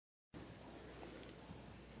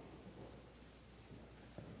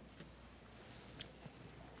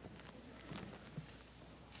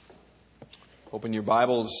Open your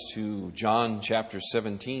Bibles to John chapter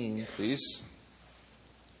 17, please.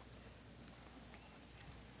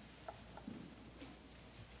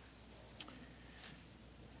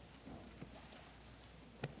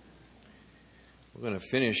 We're going to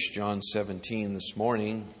finish John 17 this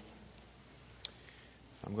morning.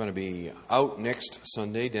 I'm going to be out next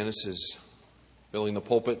Sunday. Dennis is building the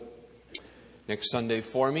pulpit next Sunday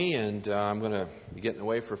for me, and I'm going to be getting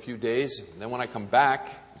away for a few days. And then when I come back,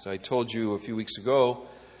 as I told you a few weeks ago,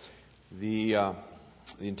 the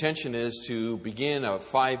intention is to begin a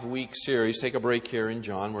 5-week series. Take a break here in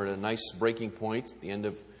John. We're at a nice breaking point at the end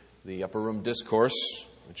of the Upper Room Discourse,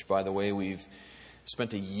 which, by the way, we've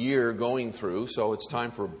spent a year going through, so it's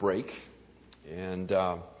time for a break. And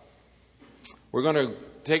we're going to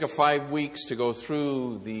take 5 weeks to go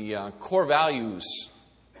through the core values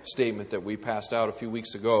statement that we passed out a few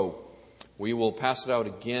weeks ago. We will pass it out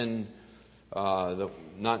again,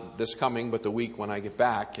 not this coming, but the week when I get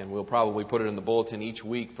back, and we'll probably put it in the bulletin each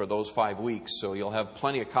week for those 5 weeks, so you'll have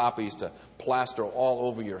plenty of copies to plaster all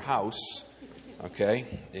over your house, okay?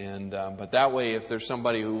 And but that way, if there's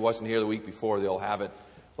somebody who wasn't here the week before, they'll have it,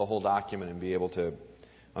 the whole document, and be able to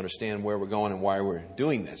understand where we're going and why we're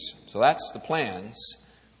doing this. So that's the plans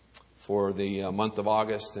for the month of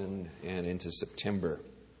August and into September.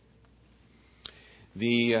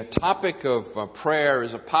 The topic of prayer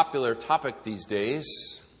is a popular topic these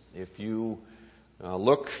days. If you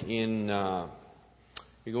look in,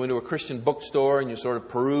 you go into a Christian bookstore and you sort of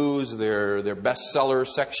peruse their bestseller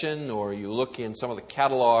section, or you look in some of the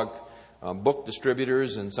catalog book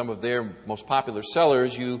distributors and some of their most popular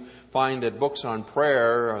sellers, you find that books on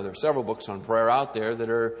prayer, or there are several books on prayer out there that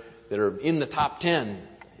are in the top 10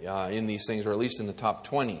 in these things, or at least in the top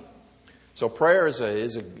 20. So prayer is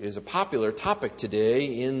a popular topic today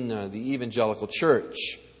in the evangelical church.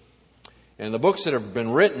 And the books that have been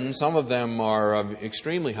written, some of them are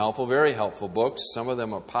extremely helpful, very helpful books. Some of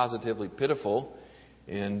them are positively pitiful.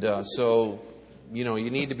 And so, you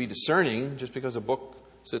need to be discerning. Just because a book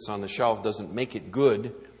sits on the shelf doesn't make it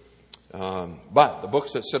good. But the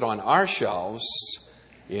books that sit on our shelves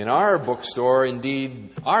in our bookstore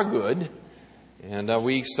indeed are good. And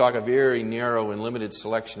we stock a very narrow and limited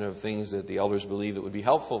selection of things that the elders believe that would be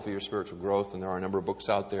helpful for your spiritual growth. And there are a number of books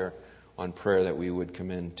out there on prayer that we would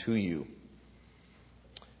commend to you.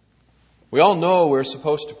 We all know we're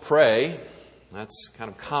supposed to pray. That's kind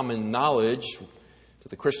of common knowledge to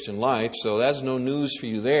the Christian life. So that's no news for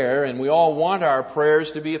you there. And we all want our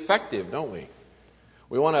prayers to be effective, don't we?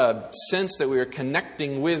 We want to sense that we are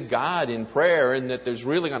connecting with God in prayer and that there's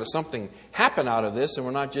really going to something happen out of this, and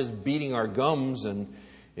we're not just beating our gums and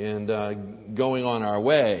going on our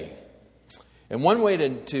way. And one way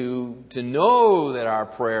to know that our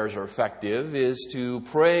prayers are effective is to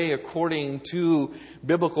pray according to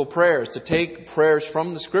biblical prayers, to take prayers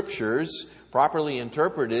from the Scriptures, properly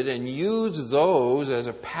interpreted, and use those as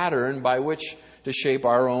a pattern by which to shape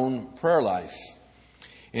our own prayer life.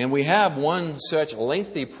 And we have one such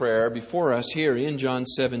lengthy prayer before us here in John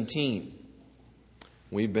 17.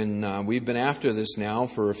 We've been after this now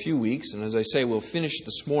for a few weeks, and as I say, we'll finish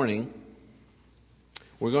this morning.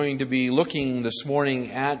 We're going to be looking this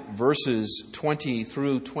morning at verses 20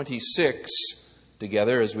 through 26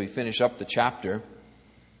 together as we finish up the chapter.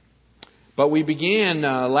 But we began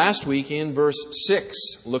last week in verse 6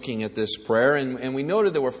 looking at this prayer, and we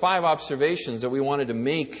noted there were 5 observations that we wanted to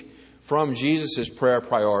make from Jesus' prayer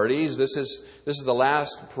priorities. This is the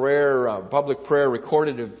last prayer, public prayer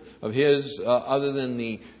recorded of his, other than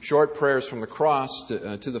the short prayers from the cross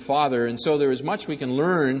to the Father. And so there is much we can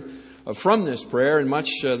learn from this prayer, and much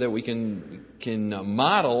that we can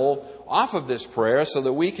model off of this prayer so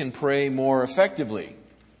that we can pray more effectively.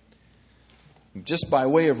 Just by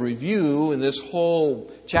way of review, in this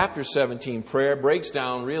whole chapter 17 prayer breaks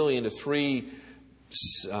down really into 3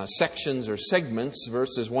 sections or segments.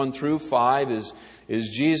 Verses 1 through 5 is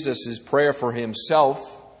Jesus' prayer for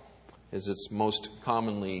himself, as it's most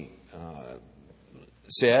commonly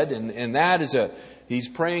said, and that is he's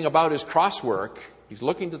praying about his cross work. He's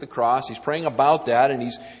looking to the cross. He's praying about that, and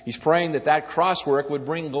he's praying that cross work would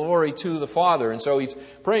bring glory to the Father. And so he's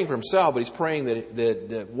praying for himself, but he's praying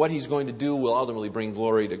that what he's going to do will ultimately bring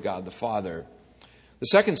glory to God the Father. The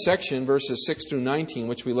second section, verses 6 through 19,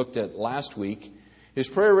 which we looked at last week, his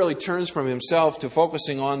prayer really turns from himself to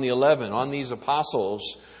focusing on the 11, on these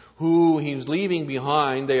apostles who he's leaving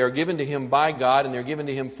behind. They are given to him by God, and they're given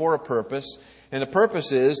to him for a purpose. And the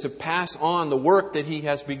purpose is to pass on the work that He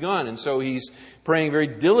has begun. And so He's praying very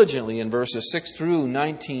diligently in verses 6 through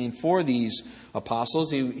 19 for these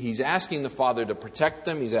apostles. He's asking the Father to protect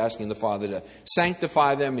them. He's asking the Father to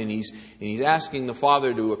sanctify them. And He's asking the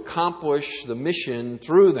Father to accomplish the mission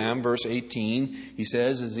through them. Verse 18, He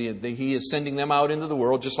says, He is sending them out into the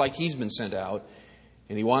world just like He's been sent out.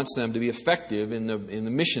 And He wants them to be effective in the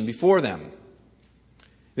mission before them.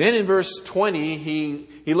 Then in verse 20,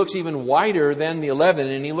 he looks even wider than the 11,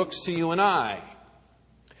 and He looks to you and I.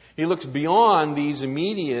 He looks beyond these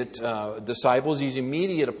immediate disciples, these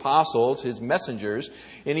immediate apostles, His messengers,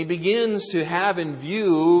 and He begins to have in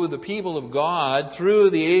view the people of God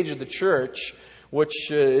through the age of the church, which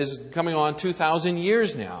is coming on 2,000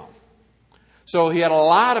 years now. So He had a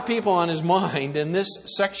lot of people on His mind in this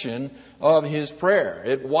section of His prayer.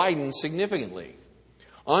 It widens significantly.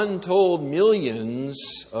 Untold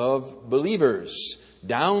millions of believers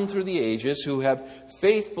down through the ages who have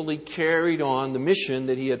faithfully carried on the mission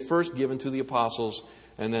that He had first given to the apostles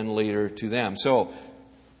and then later to them. So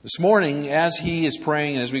this morning, as He is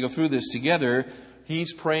praying, and as we go through this together,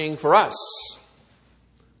 He's praying for us.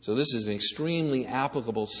 So this is an extremely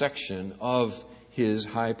applicable section of His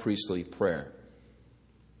high priestly prayer.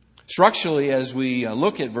 Structurally, as we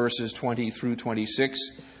look at verses 20 through 26,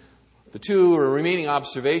 the two remaining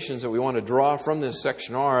observations that we want to draw from this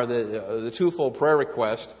section are the twofold prayer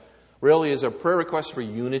request really is a prayer request for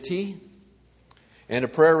unity and a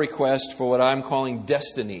prayer request for what I'm calling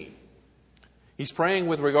destiny. He's praying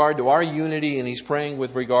with regard to our unity and He's praying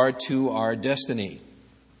with regard to our destiny.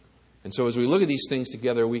 And so as we look at these things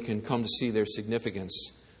together, we can come to see their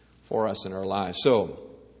significance for us in our lives. So,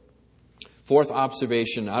 fourth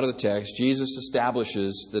observation out of the text, Jesus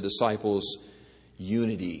establishes the disciples'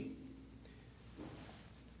 unity.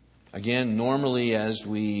 Again, normally as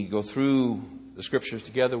we go through the Scriptures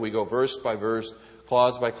together, we go verse by verse,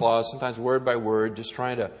 clause by clause, sometimes word by word, just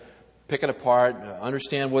trying to pick it apart,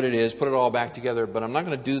 understand what it is, put it all back together. But I'm not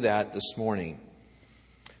going to do that this morning.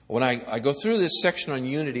 When I go through this section on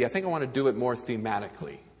unity, I think I want to do it more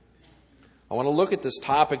thematically. I want to look at this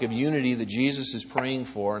topic of unity that Jesus is praying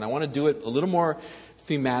for, and I want to do it a little more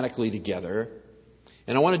thematically together.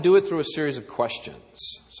 And I want to do it through a series of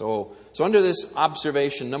questions. So under this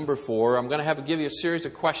observation number 4, I'm going to give you a series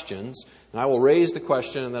of questions. And I will raise the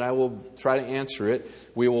question and then I will try to answer it.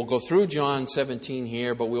 We will go through John 17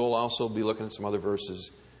 here, but we will also be looking at some other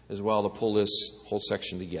verses as well to pull this whole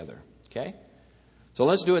section together. Okay? So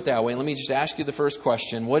let's do it that way. Let me just ask you the first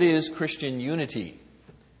question. What is Christian unity?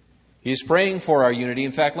 He's praying for our unity.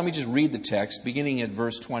 In fact, let me just read the text beginning at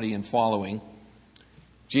verse 20 and following.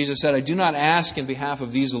 Jesus said, I do not ask in behalf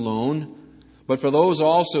of these alone, but for those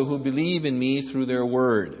also who believe in me through their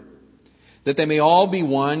word, that they may all be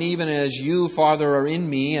one, even as you, Father, are in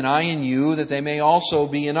me, and I in you, that they may also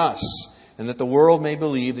be in us, and that the world may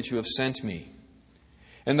believe that you have sent me.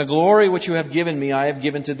 And the glory which you have given me, I have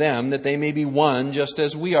given to them, that they may be one, just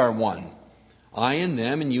as we are one. I in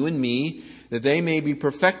them, and you in me, that they may be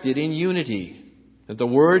perfected in unity, that the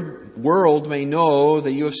world may know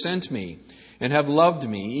that you have sent me, and have loved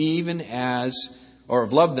me, even as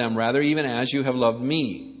you have loved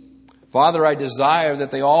me. Father, I desire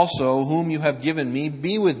that they also, whom you have given me,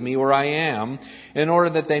 be with me where I am, in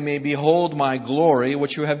order that they may behold my glory,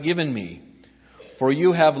 which you have given me. For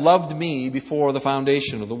you have loved me before the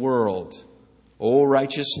foundation of the world. O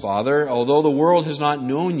righteous Father, although the world has not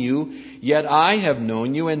known you, yet I have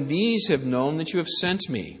known you, and these have known that you have sent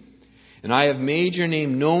me. And I have made your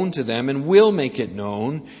name known to them and will make it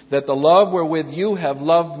known, that the love wherewith you have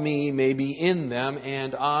loved me may be in them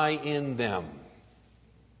and I in them.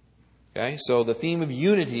 Okay, so the theme of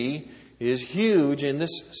unity is huge in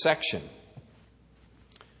this section.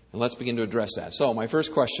 And let's begin to address that. So my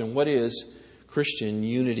first question, what is Christian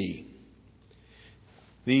unity?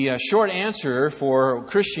 The short answer for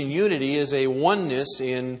Christian unity is a oneness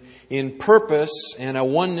in purpose and a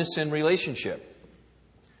oneness in relationship.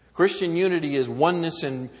 Christian unity is oneness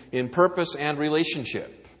in purpose and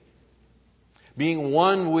relationship. Being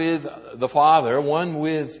one with the Father, one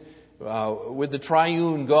with the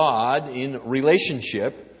triune God in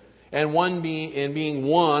relationship, and being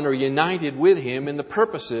one or united with Him in the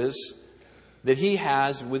purposes that He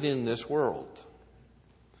has within this world.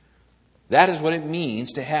 That is what it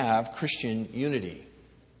means to have Christian unity.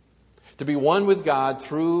 To be one with God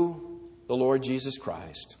through the Lord Jesus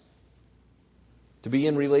Christ. To be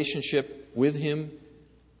in relationship with Him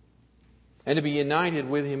and to be united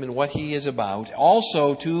with Him in what He is about.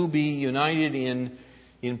 Also to be united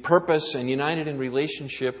in purpose and united in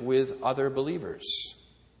relationship with other believers.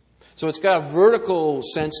 So it's got a vertical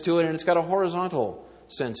sense to it and it's got a horizontal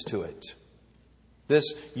sense to it.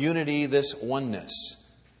 This unity, this oneness.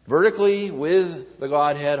 Vertically with the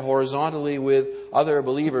Godhead, horizontally with other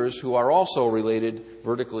believers who are also related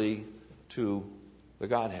vertically to the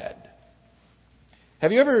Godhead.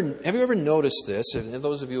 Have you ever noticed this, and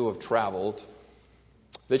those of you who have traveled,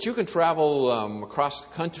 that you can travel across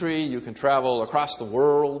the country, you can travel across the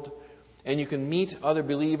world, and you can meet other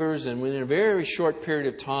believers, and within a very short period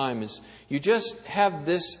of time, you just have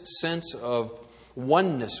this sense of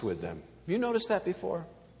oneness with them. Have you noticed that before?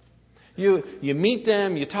 You meet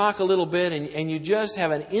them, you talk a little bit, and you just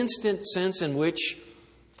have an instant sense in which,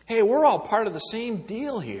 hey, we're all part of the same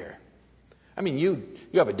deal here. I mean, you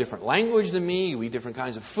have a different language than me, you eat different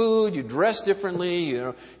kinds of food, you dress differently,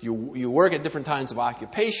 you work at different kinds of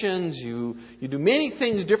occupations, you do many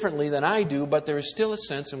things differently than I do, but there is still a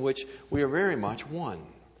sense in which we are very much one.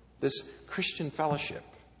 This Christian fellowship.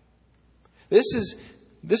 This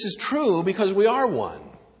is true because we are one.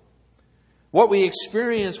 What we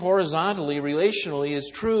experience horizontally, relationally,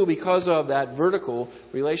 is true because of that vertical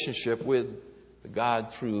relationship with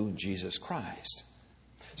God through Jesus Christ.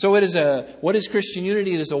 So what is Christian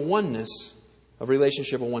unity? It is a oneness of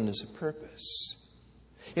relationship, a oneness of purpose.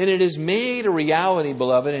 And it is made a reality,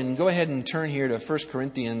 beloved, and go ahead and turn here to 1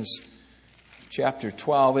 Corinthians chapter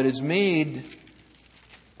 12. It is made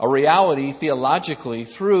a reality theologically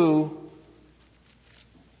through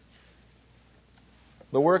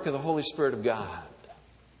the work of the Holy Spirit of God.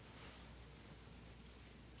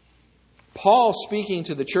 Paul, speaking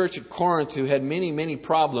to the church at Corinth, who had many, many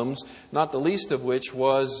problems, not the least of which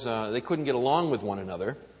was they couldn't get along with one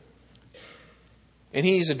another. And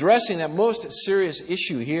he's addressing that most serious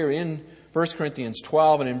issue here in 1 Corinthians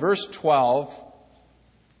 12. And in verse 12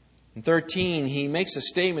 and 13, he makes a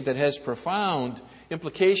statement that has profound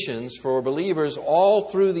implications for believers all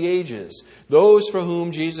through the ages. Those for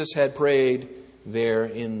whom Jesus had prayed there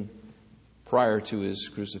prior to his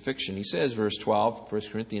crucifixion. He says, verse 12, 1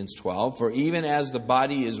 Corinthians 12, "For even as the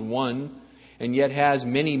body is one and yet has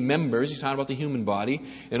many members," he's talking about the human body,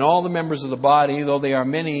 "and all the members of the body, though they are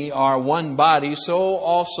many, are one body, so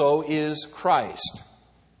also is Christ.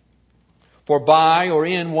 For by or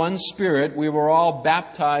in one Spirit we were all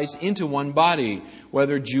baptized into one body,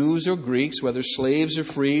 whether Jews or Greeks, whether slaves or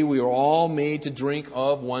free, we were all made to drink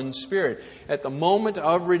of one Spirit." At the moment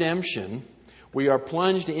of redemption, we are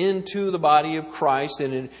plunged into the body of Christ,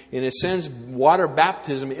 and in a sense, water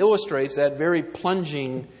baptism illustrates that very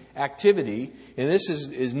plunging activity. And this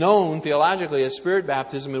is known theologically as Spirit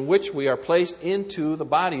baptism, in which we are placed into the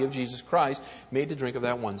body of Jesus Christ, made to drink of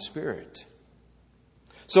that one Spirit.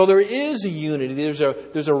 So there is a unity. There's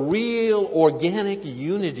a real organic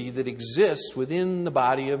unity that exists within the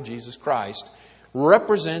body of Jesus Christ,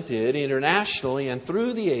 represented internationally and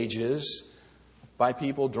through the ages by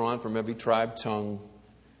people drawn from every tribe, tongue,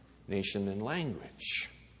 nation, and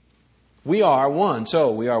language. We are one.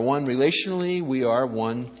 So we are one relationally. We are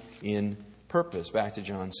one in purpose. Back to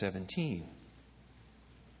John 17.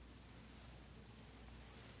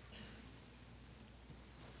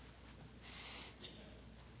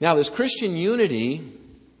 Now, this Christian unity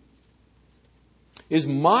is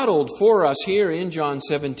modeled for us here in John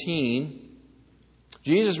 17.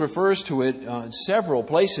 Jesus refers to it several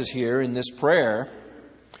places here in this prayer.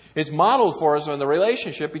 It's modeled for us on the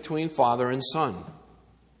relationship between Father and Son.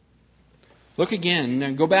 Look again. Now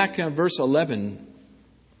go back to verse 11.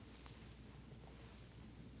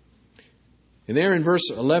 And there in verse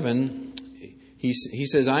 11, he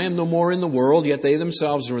says, "I am no more in the world, yet they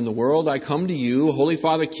themselves are in the world. I come to you. Holy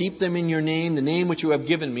Father, keep them in your name, the name which you have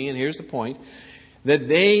given me." And here's the point: "that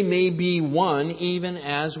they may be one, even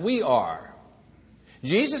as we are."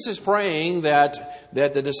 Jesus is praying that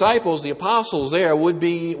the disciples, the apostles there, would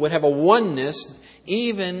have a oneness,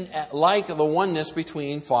 even like the oneness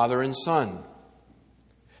between Father and Son.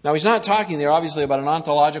 Now, he's not talking there, obviously, about an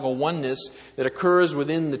ontological oneness that occurs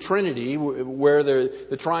within the Trinity, where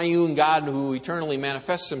the triune God who eternally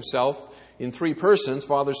manifests himself in three persons,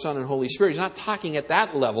 Father, Son, and Holy Spirit. He's not talking at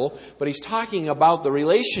that level, but he's talking about the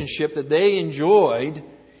relationship that they enjoyed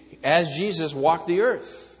as Jesus walked the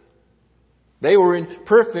earth. They were in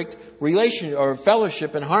perfect relation or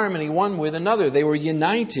fellowship and harmony one with another. They were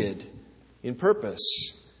united in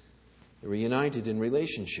purpose. They were united in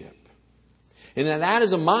relationship. And that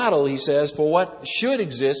is a model, he says, for what should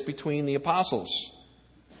exist between the apostles.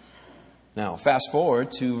 Now, fast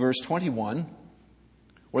forward to verse 21,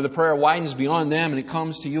 where the prayer widens beyond them and it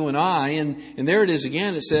comes to you and I. And there it is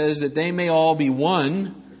again. It says that they may all be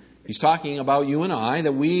one. He's talking about you and I,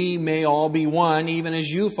 that we may all be one, even as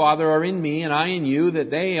you, Father, are in me and I in you,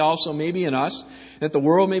 that they also may be in us, that the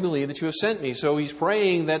world may believe that you have sent me. So he's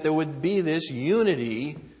praying that there would be this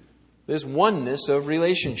unity this oneness of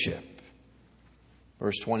relationship.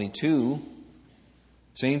 Verse 22,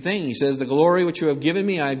 same thing. He says, the glory which you have given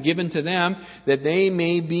me, I have given to them, that they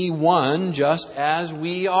may be one just as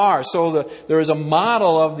we are. So there is a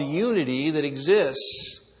model of the unity that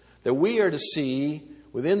exists that we are to see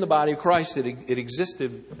within the body of Christ, that it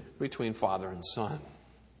existed between Father and Son.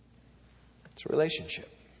 It's a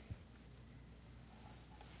relationship.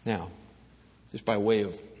 Now, just by way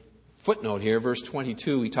of footnote here, verse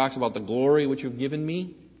 22, he talks about the glory which you've given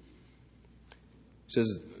me. He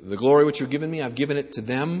says, the glory which you've given me, I've given it to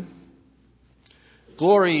them.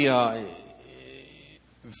 Glory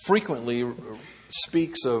frequently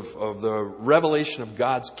speaks of the revelation of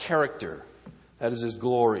God's character. That is His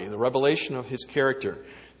glory, the revelation of His character,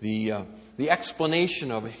 the explanation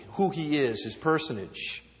of who He is, His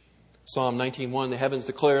personage. Psalm 19:1, the heavens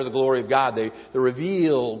declare the glory of God. They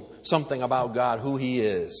reveal something about God, who He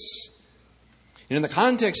is. And in the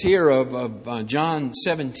context here of John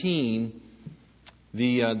 17,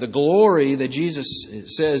 the glory that Jesus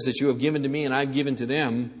says that you have given to me and I've given to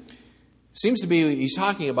them, seems to be, he's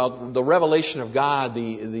talking about the revelation of God,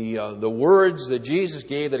 the words that Jesus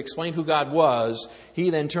gave that explained who God was. He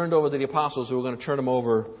then turned over to the apostles who were going to turn them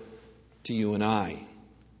over to you and I.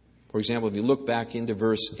 For example, if you look back into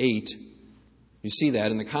verse 8, you see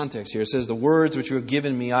that in the context here. It says, the words which you have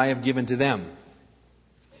given me, I have given to them.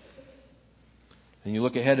 And you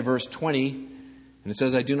look ahead to verse 20, and it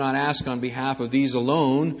says, I do not ask on behalf of these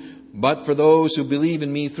alone, but for those who believe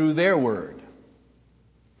in me through their word.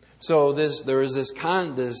 So there is this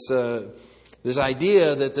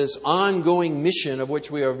idea that this ongoing mission of which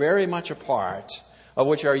we are very much a part, of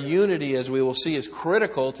which our unity, as we will see, is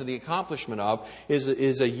critical to the accomplishment of,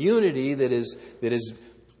 is a unity that is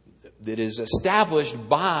established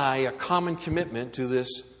by a common commitment to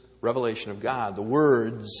this revelation of God, the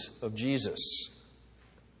words of Jesus.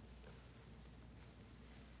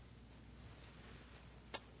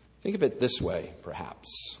 Think of it this way,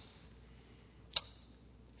 perhaps.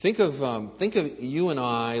 Think of you and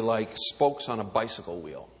I like spokes on a bicycle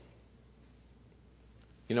wheel.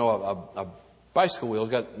 You know, a bicycle wheel's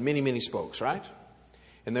got many, many spokes, right?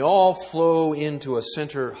 And they all flow into a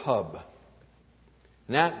center hub.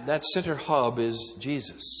 And that center hub is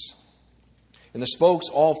Jesus. And the spokes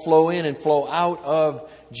all flow in and flow out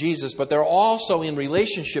of Jesus, but they're also in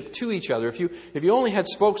relationship to each other. If you only had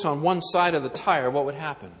spokes on one side of the tire, what would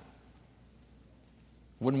happen?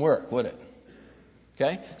 Wouldn't work, would it?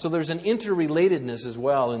 Okay? So there's an interrelatedness as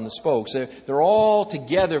well in the spokes. They're all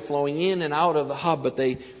together flowing in and out of the hub, but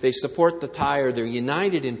they support the tire. They're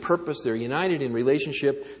united in purpose. They're united in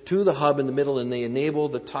relationship to the hub in the middle, and they enable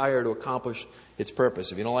the tire to accomplish its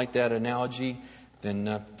purpose. If you don't like that analogy,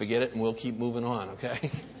 then forget it and we'll keep moving on,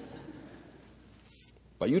 okay?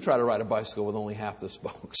 But you try to ride a bicycle with only half the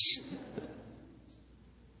spokes.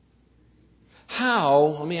 How,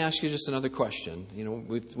 let me ask you just another question. You know,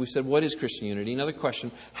 we've said, what is Christian unity? Another question,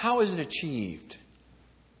 how is it achieved?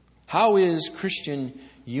 How is Christian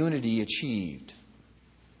unity achieved?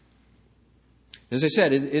 As I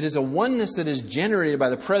said, it is a oneness that is generated by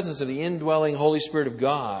the presence of the indwelling Holy Spirit of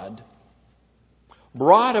God,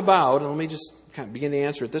 brought about, and let me just kind of begin to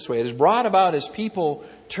answer it this way. It is brought about as people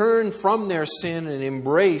turn from their sin and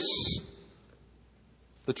embrace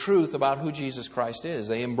the truth about who Jesus Christ is.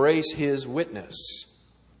 They embrace His witness.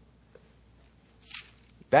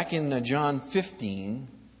 Back in John 15,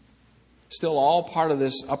 still all part of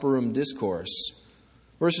this upper room discourse,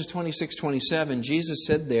 verses 26, 27, Jesus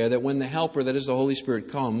said there that when the Helper, that is the Holy Spirit,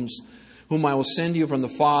 comes, whom I will send you from the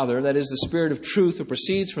Father, that is the Spirit of truth who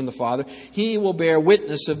proceeds from the Father, He will bear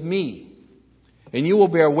witness of me. And you will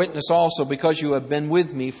bear witness also because you have been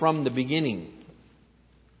with me from the beginning.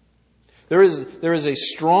 There is a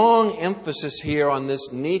strong emphasis here on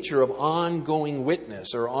this nature of ongoing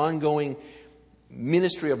witness or ongoing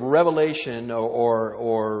ministry of revelation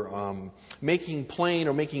or making plain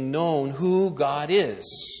or making known who God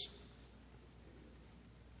is.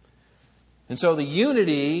 And so the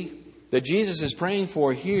unity that Jesus is praying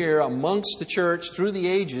for here amongst the church through the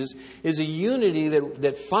ages is a unity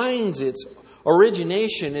that finds its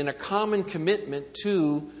origination in a common commitment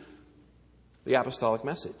to the apostolic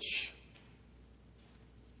message.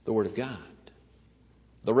 The Word of God.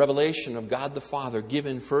 The revelation of God the Father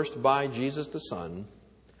given first by Jesus the Son,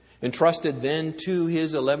 entrusted then to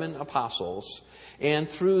His 11 apostles, and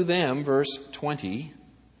through them, verse 20,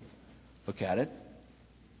 look at it,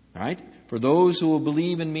 all right? For those who will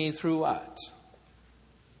believe in me through what?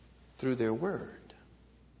 Through their word.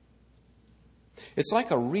 It's like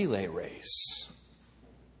a relay race.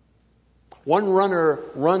 One runner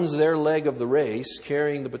runs their leg of the race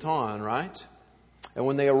carrying the baton, right? And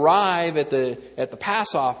when they arrive at the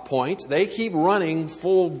pass-off point, they keep running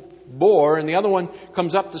full bore, and the other one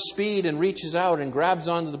comes up to speed and reaches out and grabs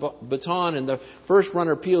onto the baton, and the first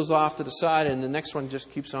runner peels off to the side, and the next one just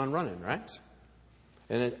keeps on running, right?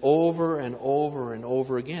 And it over and over and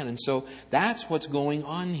over again. And so that's what's going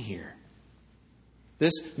on here.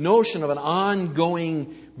 This notion of an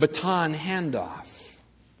ongoing baton handoff.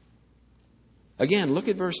 Again, look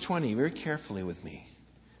at verse 20 very carefully with me.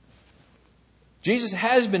 Jesus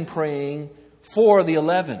has been praying for the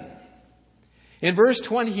 11. In verse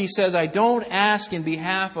 20, he says, I don't ask in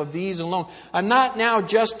behalf of these alone. I'm not now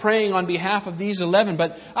just praying on behalf of these 11,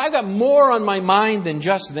 but I've got more on my mind than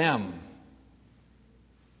just them.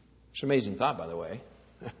 It's an amazing thought, by the way.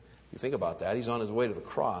 You think about that. He's on his way to the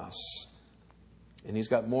cross, and he's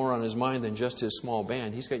got more on his mind than just his small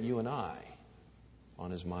band. He's got you and I on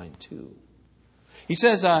his mind too. He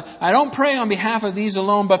says, I don't pray on behalf of these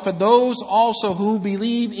alone, but for those also who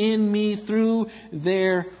believe in me through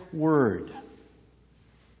their word.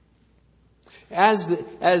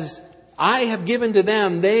 As I have given to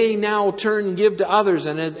them, they now turn and give to others,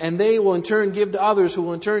 and they will in turn give to others, who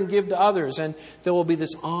will in turn give to others, and there will be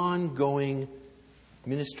this ongoing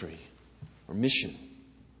ministry or mission.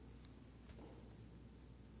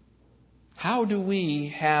 How do we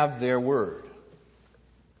have their word?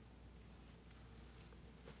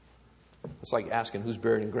 It's like asking who's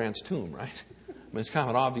buried in Grant's tomb, right? I mean, it's kind of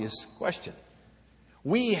an obvious question.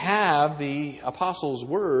 We have the apostles'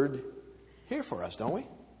 word here for us, don't we?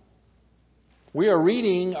 We are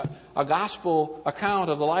reading a gospel account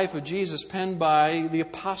of the life of Jesus penned by the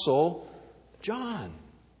apostle John.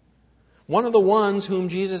 One of the ones whom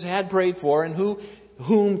Jesus had prayed for and to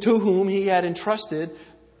whom he had entrusted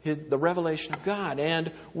the revelation of God.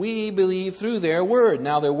 And we believe through their word.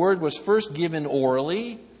 Now, their word was first given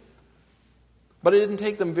orally, but it didn't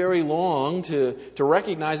take them very long to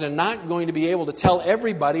recognize they're not going to be able to tell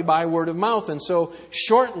everybody by word of mouth. And so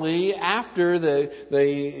shortly after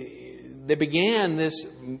they began this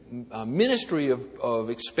ministry of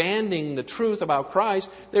expanding the truth about Christ,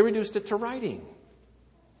 they reduced it to writing.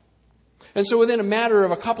 And so within a matter of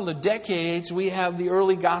a couple of decades, we have the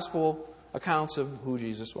early gospel accounts of who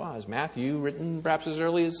Jesus was. Matthew, written perhaps as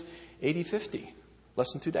early as AD 50,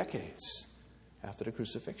 less than 2 decades after the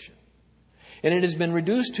crucifixion. And it has been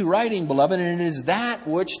reduced to writing, beloved, and it is that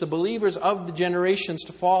which the believers of the generations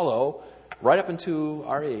to follow, right up into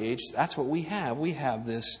our age, that's what we have. We have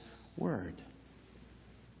this word.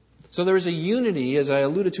 So there is a unity, as I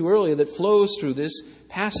alluded to earlier, that flows through this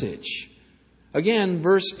passage. Again,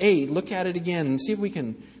 verse 8, look at it again and see if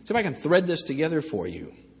I can thread this together for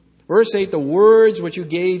you. Verse 8, the words which you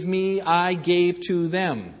gave me, I gave to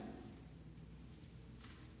them.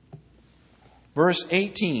 Verse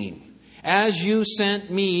 18, as you sent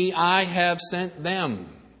me, I have sent them.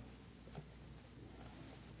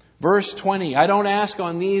 Verse 20, I don't ask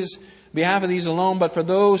on behalf of these alone, but for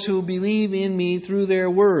those who believe in me through their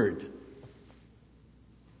word.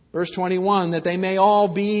 Verse 21, that they may all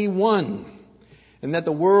be one, and that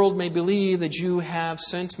the world may believe that you have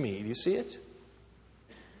sent me. Do you see it?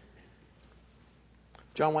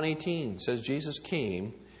 John 1:18 says Jesus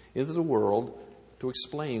came into the world to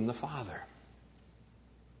explain the Father.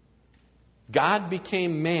 God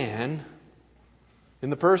became man in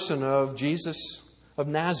the person of Jesus of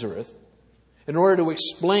Nazareth in order to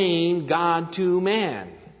explain God to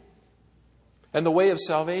man and the way of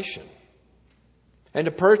salvation, and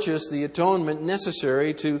to purchase the atonement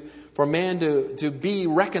necessary for man to be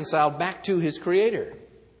reconciled back to his Creator.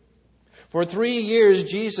 For 3 years,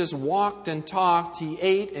 Jesus walked and talked, he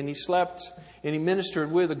ate and he slept, and he ministered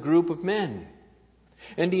with a group of men.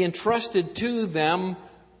 And he entrusted to them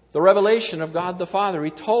the revelation of God the Father.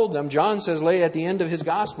 He told them, John says late at the end of his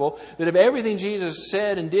gospel, that if everything Jesus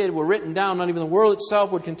said and did were written down, not even the world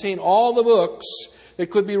itself would contain all the books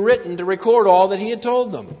that could be written to record all that he had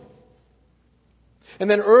told them. And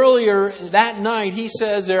then earlier that night, he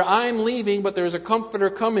says there, I'm leaving, but there's a comforter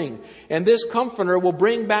coming. And this comforter will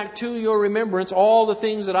bring back to your remembrance all the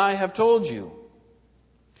things that I have told you.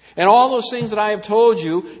 And all those things that I have told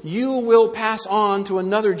you, you will pass on to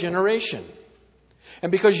another generation.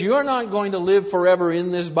 And because you're not going to live forever in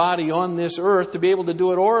this body on this earth to be able to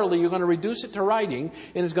do it orally, you're going to reduce it to writing,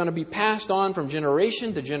 and it's going to be passed on from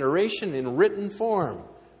generation to generation in written form.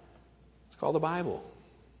 It's called the Bible.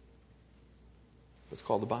 It's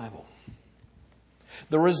called the Bible.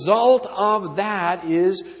 The result of that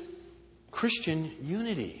is Christian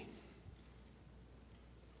unity.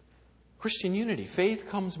 Christian unity. Faith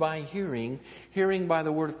comes by hearing, hearing by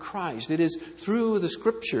the word of Christ. It is through the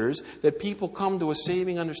Scriptures that people come to a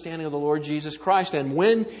saving understanding of the Lord Jesus Christ. And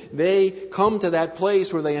when they come to that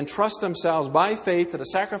place where they entrust themselves by faith to the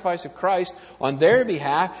sacrifice of Christ on their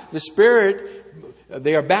behalf, the Spirit,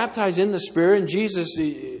 they are baptized in the Spirit, and Jesus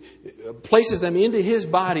places them into His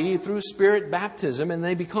body through Spirit baptism, and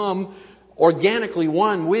they become organically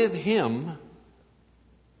one with Him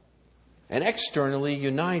and externally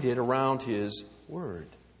united around His Word.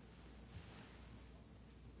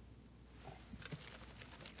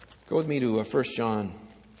 Go with me to 1 John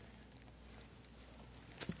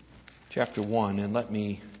chapter 1, and let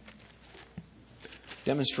me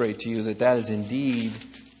demonstrate to you that that is indeed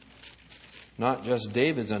not just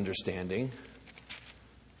David's understanding,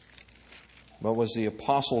 but was the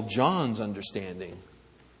Apostle John's understanding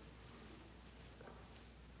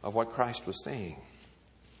of what Christ was saying.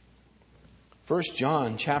 1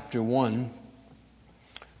 John chapter 1,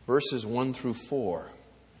 verses 1 through 4.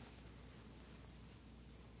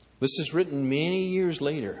 This is written many years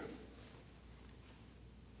later.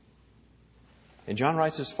 And John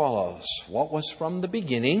writes as follows: what was from the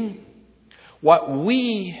beginning, what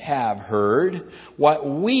we have heard, what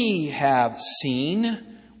we have seen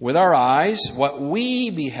with our eyes, what we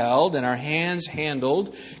beheld and our hands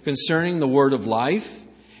handled concerning the word of life.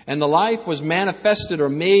 And the life was manifested or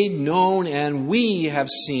made known, and we have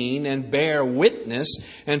seen and bear witness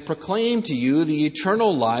and proclaim to you the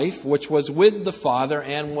eternal life which was with the Father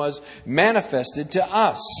and was manifested to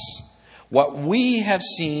us. What we have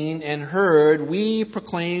seen and heard, we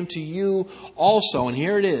proclaim to you also. And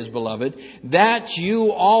here it is, beloved, that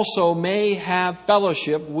you also may have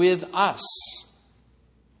fellowship with us.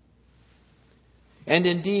 And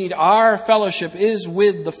indeed, our fellowship is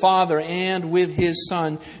with the Father and with His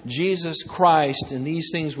Son, Jesus Christ. And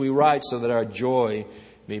these things we write so that our joy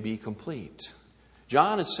may be complete.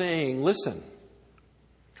 John is saying, listen,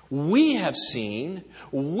 we have seen,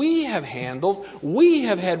 we have handled, we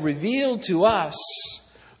have had revealed to us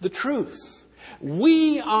the truth.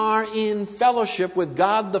 We are in fellowship with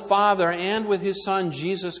God the Father and with His Son,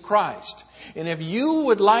 Jesus Christ. And if you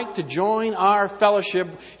would like to join our fellowship,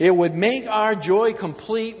 it would make our joy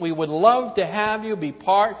complete. We would love to have you be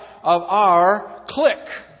part of our clique.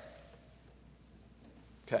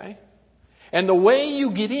 Okay? And the way you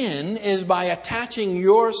get in is by attaching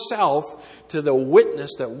yourself to the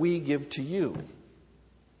witness that we give to you.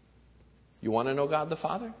 You want to know God the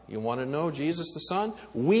Father? You want to know Jesus the Son?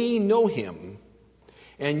 We know Him.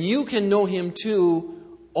 And you can know Him too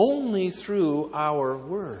only through our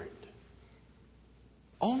Word.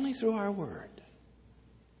 Only through our Word.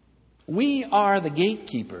 We are the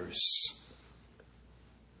gatekeepers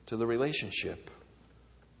to the relationship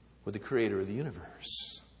with the Creator of the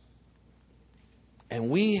universe. And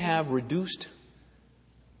we have reduced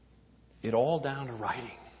it all down to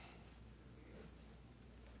writing.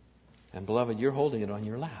 And beloved, you're holding it on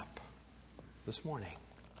your lap this morning.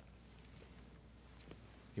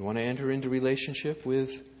 You want to enter into relationship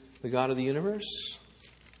with the God of the universe?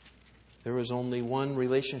 There is only one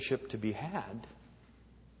relationship to be had.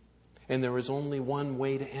 And there is only one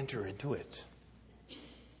way to enter into it.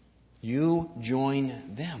 You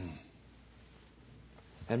join them.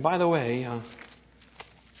 And by the way,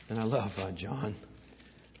 and I love John,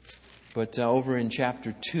 but over in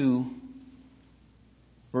chapter 2,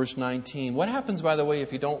 verse 19, what happens, by the way,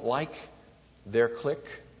 if you don't like their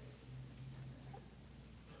clique?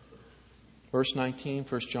 Verse 19,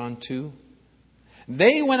 1 John 2.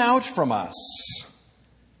 They went out from us,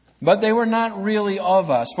 but they were not really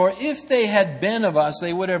of us. For if they had been of us,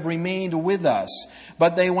 they would have remained with us.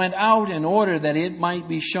 But they went out in order that it might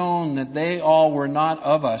be shown that they all were not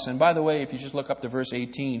of us. And by the way, if you just look up to verse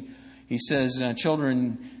 18, he says,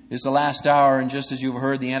 children, it's the last hour, and just as you've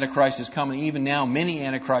heard, the Antichrist is coming. Even now, many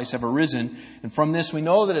Antichrists have arisen. And from this, we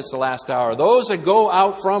know that it's the last hour. Those that go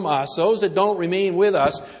out from us, those that don't remain with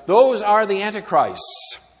us, those are the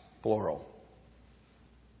Antichrists, plural.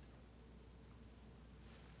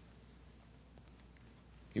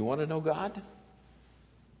 You want to know God?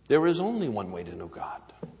 There is only one way to know God.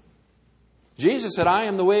 Jesus said, I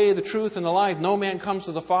am the way, the truth, and the life. No man comes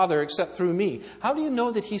to the Father except through me. How do you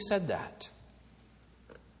know that He said that?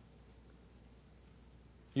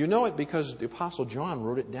 You know it because the Apostle John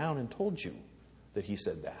wrote it down and told you that he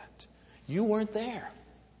said that. You weren't there.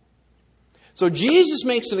 So Jesus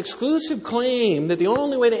makes an exclusive claim that the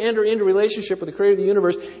only way to enter into relationship with the Creator of the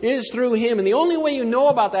universe is through Him. And the only way you know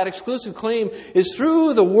about that exclusive claim is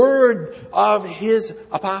through the word of His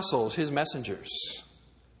apostles, His messengers.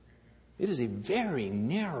 It is a very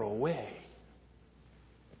narrow way.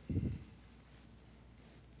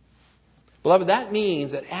 Beloved, that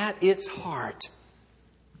means that at its heart,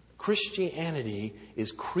 Christianity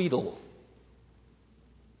is creedal.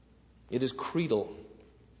 It is creedal.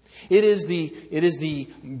 It is the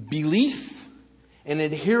belief and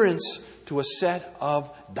adherence to a set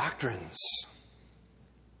of doctrines.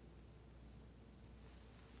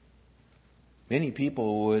 Many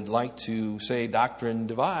people would like to say doctrine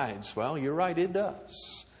divides. Well, you're right, it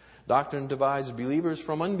does. Doctrine divides believers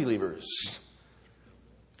from unbelievers.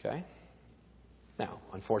 Okay? Now,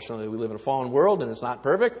 unfortunately, we live in a fallen world and it's not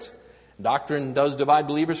perfect. Doctrine does divide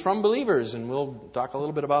believers from believers, and we'll talk a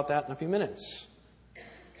little bit about that in a few minutes.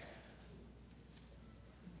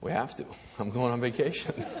 We have to. I'm going on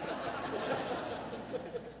vacation.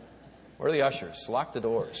 Where are the ushers? Lock the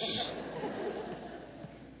doors.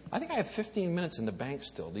 I think I have 15 minutes in the bank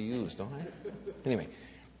still to use, don't I? Anyway.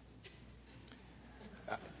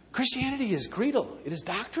 Christianity is creedal. It is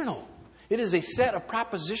doctrinal. It is a set of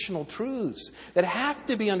propositional truths that have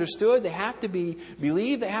to be understood, they have to be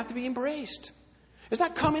believed, they have to be embraced. It's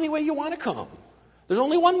not come any way you want to come. There's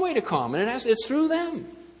only one way to come, and it's through them.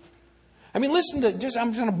 I mean, listen to, I'm just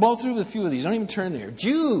going to blow through a few of these. Don't even turn there.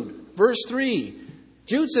 Jude, verse 3.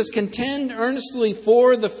 Jude says, contend earnestly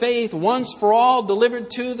for the faith once for all delivered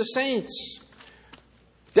to the saints.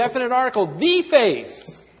 Definite article, the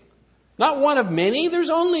faith. Not one of many, there's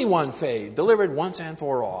only one faith, delivered once and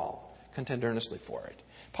for all. Contend earnestly for it.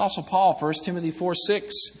 Apostle Paul, 1 Timothy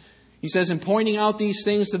 4:6, he says, in pointing out these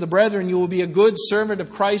things to the brethren, you will be a good servant of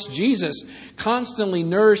Christ Jesus, constantly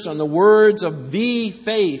nourished on the words of the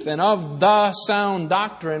faith and of the sound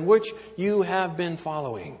doctrine which you have been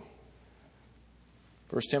following.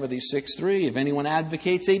 1 Timothy 6:3, if anyone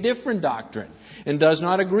advocates a different doctrine and does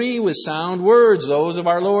not agree with sound words, those of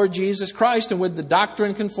our Lord Jesus Christ, and with the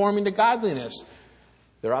doctrine conforming to godliness,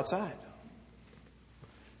 they're outside.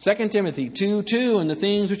 2 Timothy 2:2, and the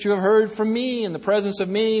things which you have heard from me in the presence of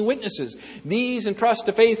many witnesses, these entrust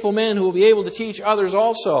to faithful men who will be able to teach others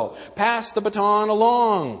also. Pass the baton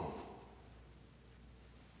along.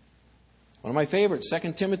 One of my favorites,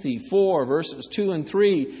 2 Timothy 4, verses 2 and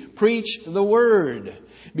 3. Preach the word.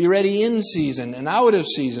 Be ready in season and out of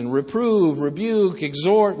season. Reprove, rebuke,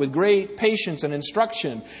 exhort with great patience and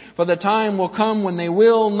instruction. For the time will come when they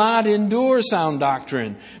will not endure sound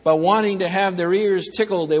doctrine, but wanting to have their ears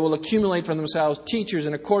tickled, they will accumulate for themselves teachers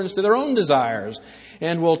in accordance to their own desires,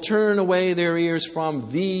 and will turn away their ears from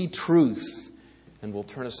the truth, and will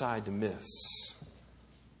turn aside to myths.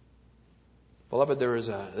 Beloved, there is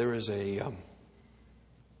an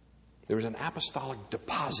apostolic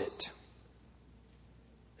deposit,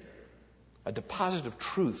 a deposit of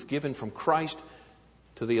truth given from Christ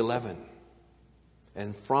to the 11,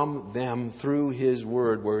 and from them through His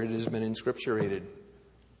Word, where it has been inscripturated.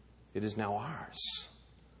 It is now ours,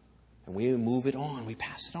 and we move it on. We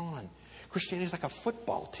pass it on. Christianity is like a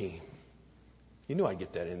football team. You knew I'd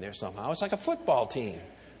get that in there somehow. It's like a football team.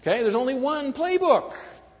 Okay, there's only one playbook.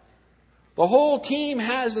 The whole team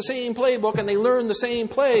has the same playbook and they learn the same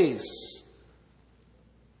plays.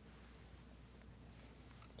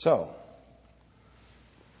 So,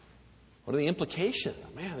 what are the implications?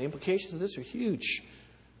 Man, the implications of this are huge.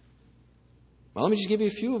 Well, let me just give you a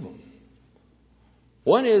few of them.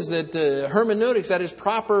 One is that hermeneutics, that is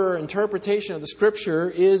proper interpretation of the Scripture,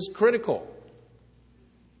 is critical.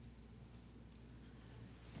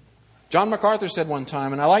 John MacArthur said one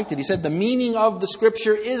time, and I liked it, he said, the meaning of the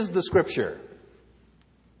Scripture is the Scripture.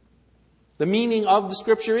 The meaning of the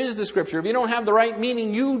Scripture is the Scripture. If you don't have the right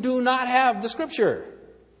meaning, you do not have the Scripture.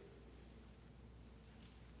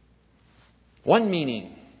 One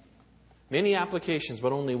meaning. Many applications,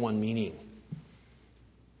 but only one meaning.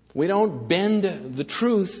 We don't bend the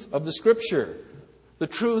truth of the Scripture. The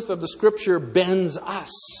truth of the Scripture bends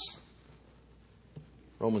us.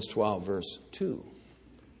 Romans 12, verse 2.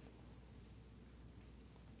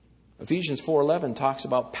 Ephesians 4:11 talks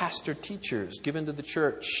about pastor teachers given to the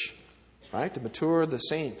church, right, to mature the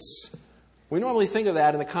saints. We normally think of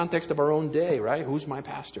that in the context of our own day, right? Who's my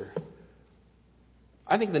pastor?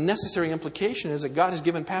 I think the necessary implication is that God has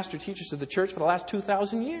given pastor teachers to the church for the last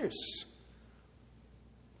 2,000 years.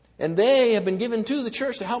 And they have been given to the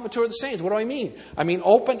church to help mature the saints. What do I mean? I mean,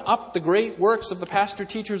 open up the great works of the pastor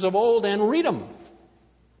teachers of old and read them.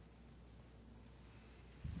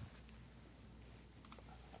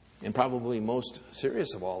 And probably most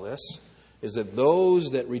serious of all this is that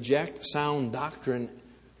those that reject sound doctrine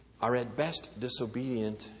are at best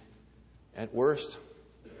disobedient. At worst,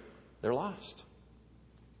 they're lost.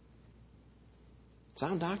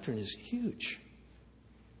 Sound doctrine is huge.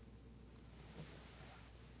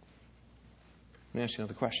 Let me ask you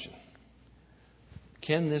another question.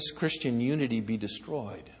 Can this Christian unity be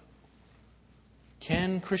destroyed?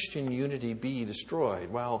 Can Christian unity be destroyed?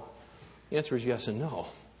 Well, the answer is yes and no.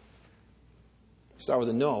 Start with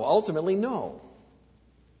a no. Ultimately, no.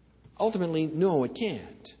 Ultimately, no, it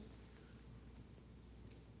can't.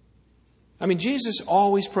 I mean, Jesus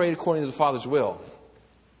always prayed according to the Father's will.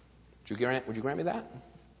 Would you grant me that?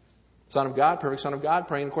 Son of God, perfect Son of God,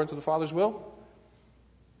 praying according to the Father's will?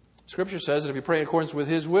 Scripture says that if you pray in accordance with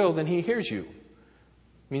His will, then He hears you.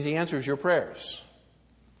 It means He answers your prayers.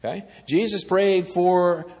 Okay? Jesus prayed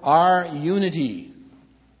for our unity.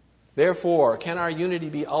 Therefore, can our unity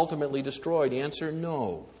be ultimately destroyed? The answer,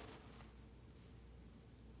 no.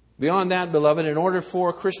 Beyond that, beloved, in order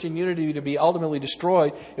for Christian unity to be ultimately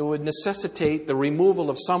destroyed, it would necessitate the removal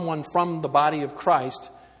of someone from the body of Christ.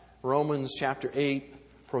 Romans chapter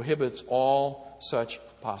 8 prohibits all such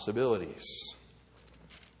possibilities.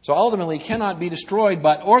 So ultimately it cannot be destroyed,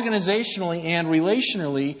 but organizationally and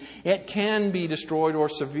relationally, it can be destroyed or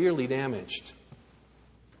severely damaged.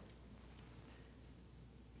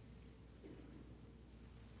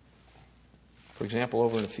 For example,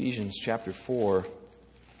 over in Ephesians chapter 4,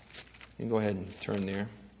 you can go ahead and turn there.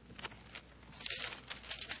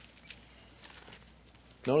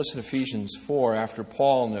 Notice in Ephesians 4, after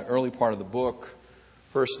Paul in the early part of the book,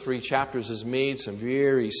 first 3 chapters, has made some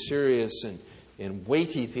very serious and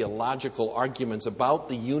weighty theological arguments about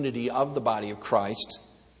the unity of the body of Christ.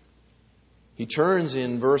 He turns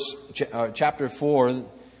in chapter 4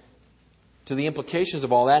 to the implications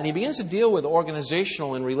of all that, and he begins to deal with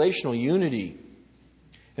organizational and relational unity.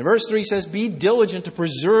 In verse 3 says, "Be diligent to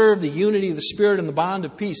preserve the unity of the Spirit in the bond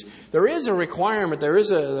of peace." There is a requirement, there is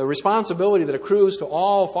a responsibility that accrues to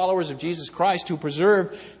all followers of Jesus Christ to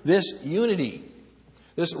preserve this unity,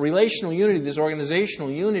 this relational unity, this organizational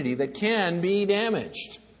unity that can be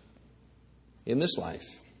damaged in this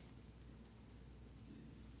life.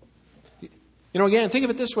 Again, think of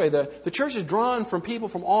it this way. The church is drawn from people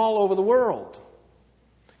from all over the world,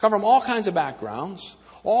 come from all kinds of backgrounds,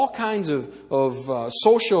 all kinds of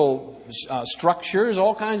social structures,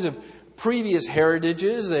 all kinds of previous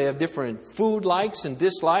heritages. They have different food likes and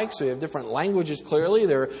dislikes. They have different languages, clearly.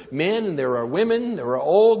 There are men and there are women. There are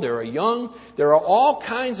old, there are young. There are all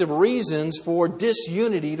kinds of reasons for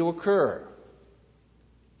disunity to occur.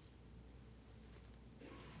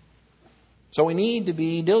 So we need to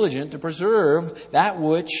be diligent to preserve that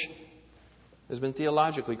which has been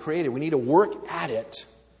theologically created. We need to work at it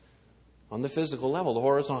on the physical level, the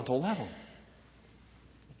horizontal level.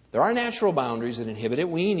 There are natural boundaries that inhibit it.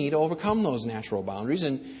 We need to overcome those natural boundaries.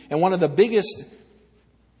 And one of the biggest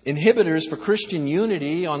inhibitors for Christian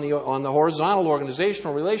unity on the horizontal,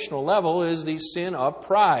 organizational, relational level is the sin of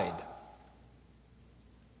pride.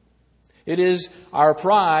 It is our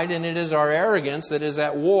pride and it is our arrogance that is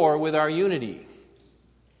at war with our unity.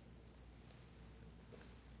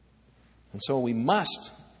 And so we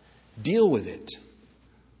must deal with it.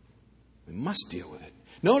 We must deal with it.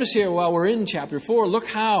 Notice here, while we're in chapter 4, look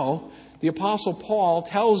how the Apostle Paul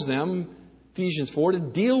tells them, Ephesians 4, to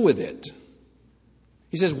deal with it.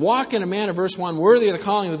 He says, "Walk in a manner," verse 1, "worthy of the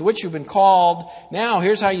calling with which you've been called." Now,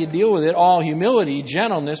 here's how you deal with it: all humility,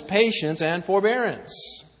 gentleness, patience, and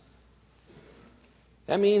forbearance.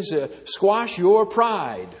 That means squash your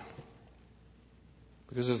pride.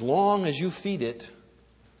 Because as long as you feed it,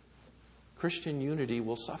 Christian unity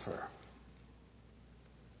will suffer.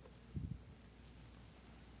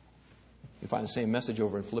 You find the same message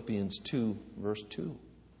over in Philippians 2, verse 2.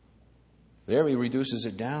 There he reduces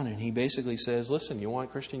it down and he basically says, listen, you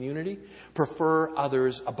want Christian unity? Prefer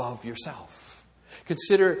others above yourself.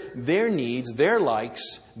 Consider their needs, their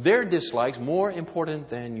likes, their dislikes more important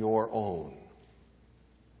than your own.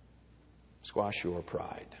 Squash your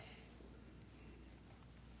pride.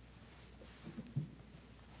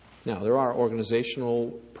 Now, there are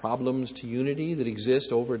organizational problems to unity that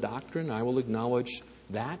exist over doctrine. I will acknowledge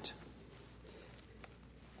that.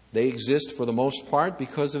 They exist for the most part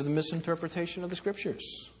because of the misinterpretation of the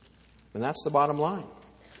Scriptures. And that's the bottom line.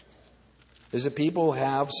 Is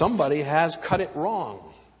that somebody has cut it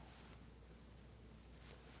wrong.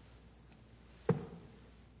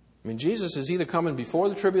 I mean, Jesus is either coming before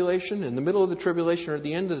the tribulation, in the middle of the tribulation, or at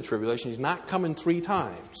the end of the tribulation. He's not coming 3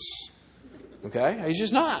 times. Okay? He's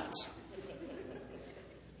just not.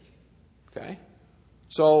 Okay?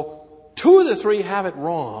 So, 2 of the 3 have it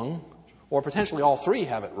wrong, or potentially all 3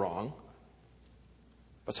 have it wrong.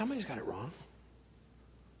 But somebody's got it wrong.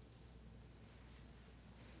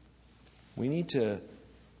 We need to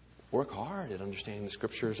work hard at understanding the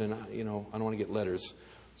Scriptures, and I don't want to get letters.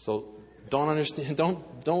 So don't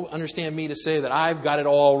understand me to say that I've got it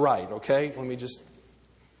all right, okay? Let me just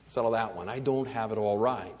settle that one. I don't have it all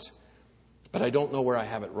right. But I don't know where I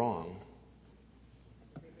have it wrong.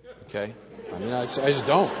 Okay? I mean, I just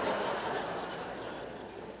don't.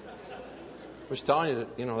 I'm just telling you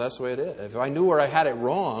that, that's the way it is. If I knew where I had it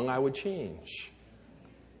wrong, I would change.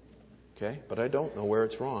 Okay? But I don't know where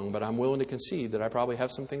it's wrong, but I'm willing to concede that I probably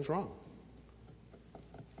have some things wrong.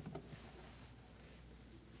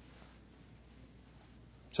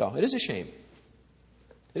 So, it is a shame.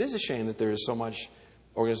 It is a shame that there is so much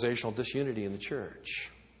organizational disunity in the church.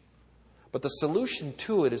 But the solution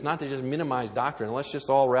to it is not to just minimize doctrine. Let's just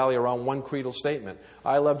all rally around one creedal statement.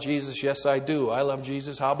 I love Jesus, yes I do. I love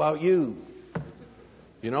Jesus, how about you?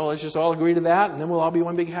 Let's just all agree to that, and then we'll all be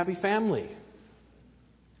one big happy family.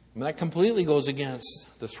 And that completely goes against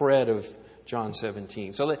the thread of John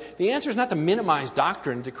 17. So the answer is not to minimize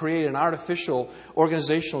doctrine, to create an artificial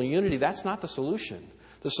organizational unity. That's not the solution.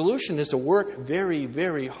 The solution is to work very,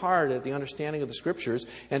 very hard at the understanding of the Scriptures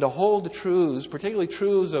and to hold the truths, particularly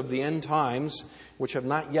truths of the end times, which have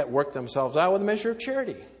not yet worked themselves out, with a measure of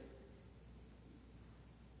charity.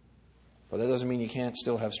 But that doesn't mean you can't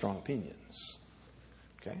still have strong opinions.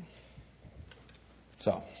 Okay?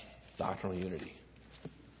 So, doctrinal unity.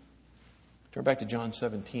 Turn back to John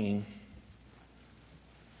 17.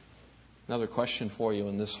 Another question for you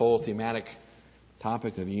in this whole thematic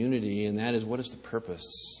topic of unity, and that is, what is the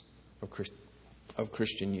purpose of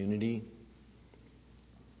Christian unity?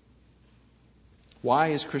 Why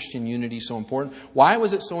is Christian unity so important? Why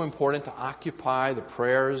was it so important to occupy the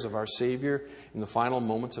prayers of our Savior in the final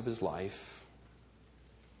moments of His life?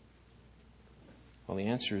 Well, the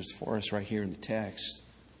answer is for us right here in the text.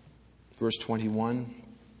 Verse 21,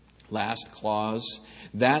 last clause,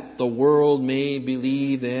 that the world may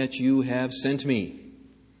believe that you have sent me.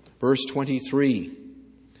 Verse 23,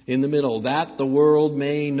 in the middle, that the world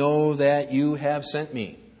may know that you have sent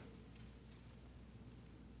me.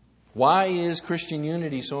 Why is Christian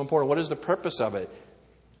unity so important? What is the purpose of it?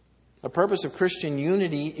 The purpose of Christian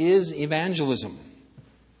unity is evangelism.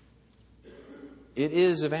 It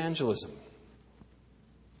is evangelism.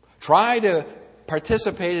 Try to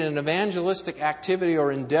participate in an evangelistic activity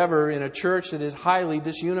or endeavor in a church that is highly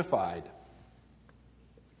disunified.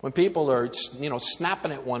 When people are,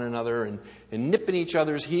 snapping at one another and nipping each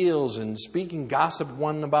other's heels and speaking gossip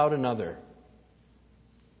one about another.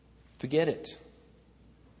 Forget it.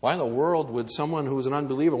 Why in the world would someone who is an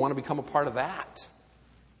unbeliever want to become a part of that?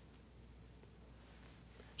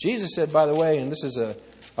 Jesus said, by the way, and this is a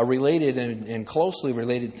related and closely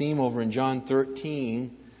related theme over in John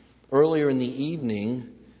 13, earlier in the evening,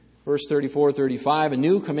 verse 34, 35, a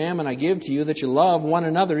new commandment I give to you, that you love one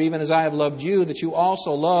another, even as I have loved you, that you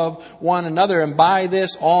also love one another. And by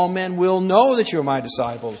this all men will know that you are my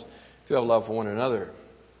disciples, if you have love for one another.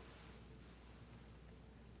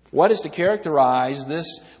 What is to characterize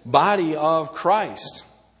this body of Christ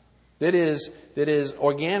that is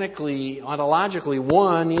organically, ontologically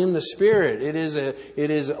one in the Spirit? It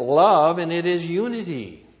is love and it is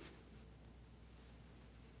unity.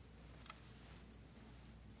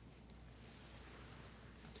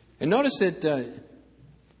 And notice that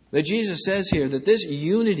Jesus says here that this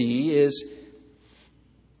unity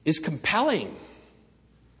is compelling.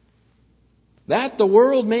 That the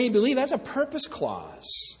world may believe. That's a purpose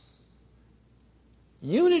clause.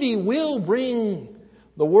 Unity will bring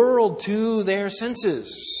the world to their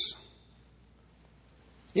senses.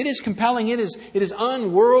 It is compelling. It is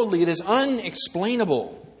unworldly. It is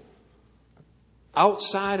unexplainable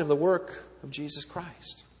outside of the work of Jesus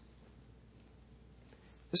Christ.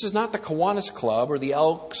 This is not the Kiwanis Club or the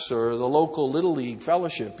Elks or the local Little League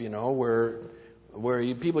fellowship, where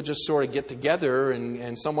people just sort of get together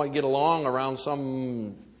and somewhat get along around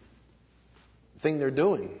some thing they're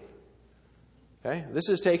doing. Okay? This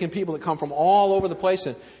is taking people that come from all over the place.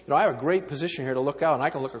 And, I have a great position here to look out, and I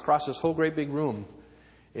can look across this whole great big room.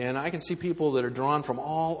 And I can see people that are drawn from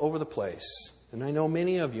all over the place. And I know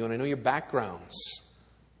many of you, and I know your backgrounds.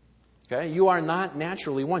 Okay? You are not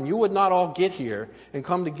naturally one. You would not all get here and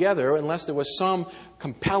come together unless there was some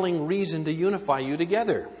compelling reason to unify you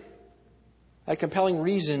together. That compelling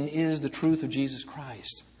reason is the truth of Jesus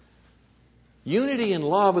Christ. Unity and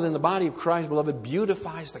love within the body of Christ, beloved,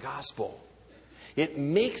 beautifies the gospel. It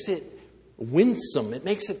makes it winsome. It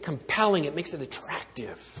makes it compelling. It makes it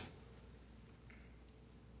attractive.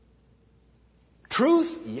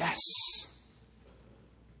 Truth? Yes.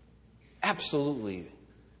 Absolutely.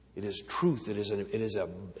 It is truth. It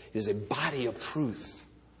is a body of truth.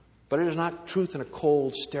 But it is not truth in a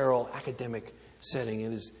cold, sterile, academic setting.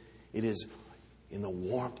 It is in the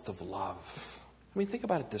warmth of love. I mean, think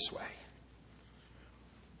about it this way.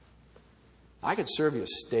 I could serve you a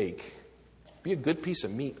steak. Be a good piece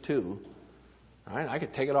of meat, too. All right? I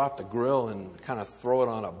could take it off the grill and kind of throw it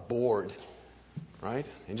on a board. right?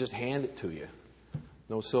 And just hand it to you.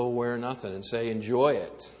 No silverware, nothing, and say, enjoy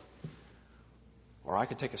it. Or I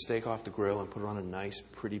could take a steak off the grill and put it on a nice,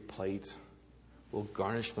 pretty plate. A little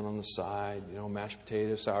garnishment on the side, mashed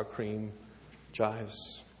potatoes, sour cream,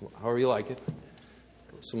 chives, however you like it.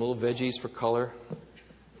 Some little veggies for color.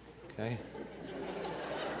 Okay?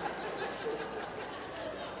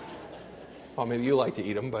 Well, maybe you like to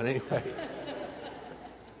eat them, but anyway.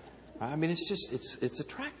 I mean, it's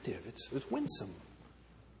attractive. It's winsome.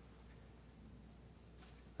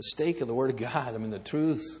 The steak of the Word of God, the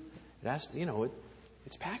truth, it has to,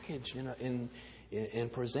 it's packaged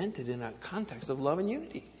and presented in a context of love and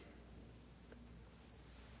unity.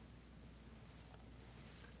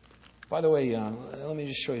 By the way, let me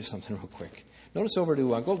just show you something real quick. Notice over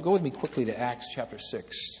to, go with me quickly to Acts chapter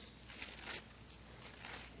 6.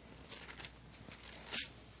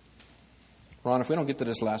 Ron, if we don't get to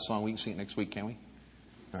this last song, we can sing it next week, can we?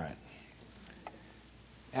 All right.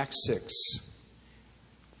 Acts 6.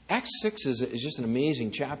 Acts 6 is just an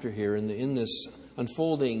amazing chapter here in this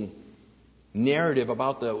unfolding narrative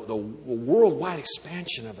about the worldwide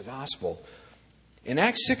expansion of the gospel. In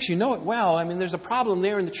Acts 6, you know it well. There's a problem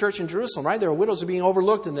there in the church in Jerusalem, right? There are widows who are being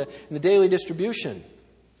overlooked in the daily distribution.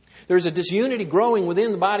 There's a disunity growing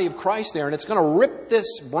within the body of Christ there, and it's going to rip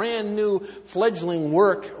this brand new fledgling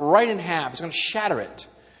work right in half. It's going to shatter it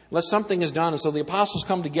unless something is done. And so the apostles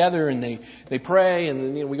come together and they pray,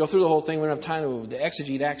 and then, we go through the whole thing. We don't have time to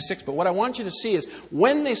exegete Acts 6. But what I want you to see is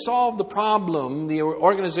when they solve the problem, the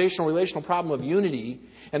organizational, relational problem of unity,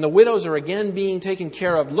 and the widows are again being taken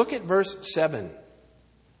care of, look at verse 7.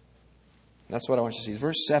 That's what I want you to see.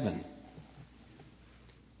 Verse 7.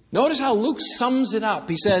 Notice how Luke sums it up.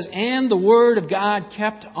 He says, and the word of God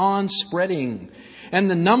kept on spreading,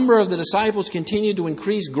 and the number of the disciples continued to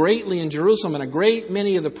increase greatly in Jerusalem, and a great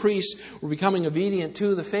many of the priests were becoming obedient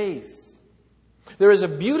to the faith. There is a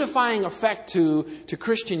beautifying effect to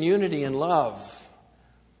Christian unity and love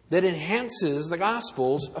that enhances the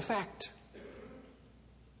gospel's effect.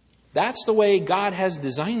 That's the way God has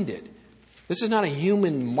designed it. This is not a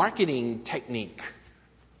human marketing technique.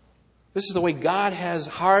 This is the way God has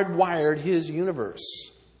hardwired His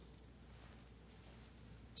universe.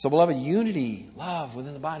 So, beloved, unity, love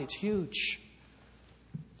within the body, it's huge.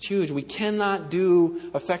 It's huge. We cannot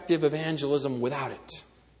do effective evangelism without it.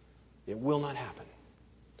 It will not happen.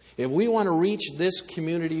 If we want to reach this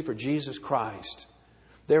community for Jesus Christ,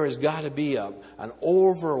 there has got to be an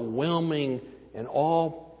overwhelming and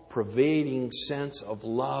all-pervading sense of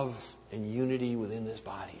love and unity within this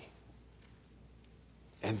body.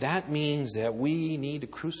 And that means that we need to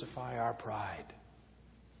crucify our pride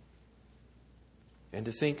and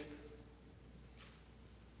to think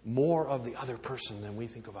more of the other person than we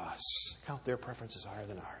think of us. Count their preferences higher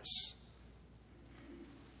than ours.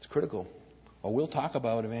 It's critical. Or we'll talk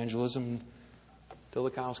about evangelism till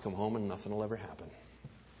the cows come home and nothing will ever happen.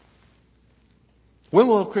 When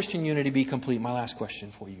will Christian unity be complete? My last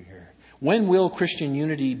question for you here. When will Christian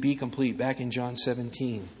unity be complete? Back in John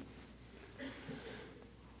 17.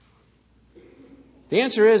 The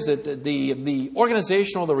answer is that the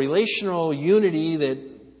organizational, the relational unity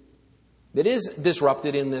that is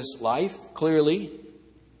disrupted in this life, clearly,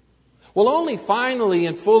 will only finally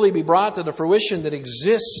and fully be brought to the fruition that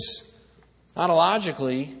exists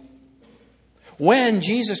ontologically when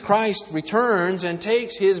Jesus Christ returns and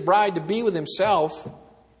takes His bride to be with Himself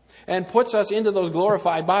and puts us into those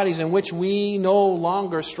glorified bodies in which we no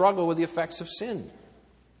longer struggle with the effects of sin.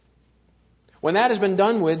 When that has been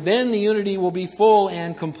done with, then the unity will be full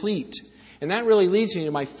and complete. And that really leads me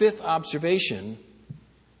to my fifth observation,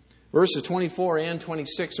 verses 24 and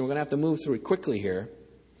 26. And we're going to have to move through it quickly here.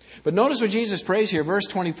 But notice what Jesus prays here, verse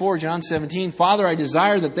 24, John 17. Father, I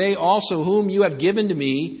desire that they also whom you have given to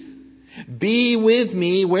me be with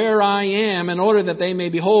me where I am, in order that they may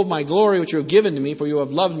behold my glory which you have given to me, for you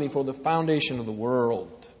have loved me for the foundation of the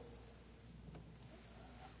world.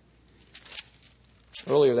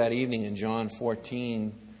 Earlier that evening in John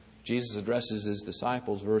 14, Jesus addresses His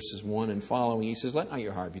disciples, verses 1 and following. He says, let not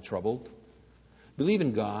your heart be troubled. Believe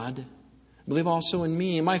in God. Believe also in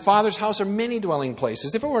me. In my Father's house are many dwelling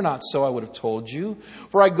places. If it were not so, I would have told you.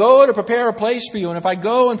 For I go to prepare a place for you. And if I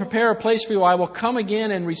go and prepare a place for you, I will come again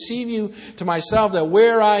and receive you to myself, that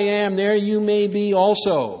where I am, there you may be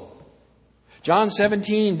also. John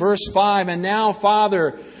 17, verse 5, and now,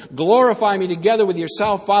 Father, glorify me together with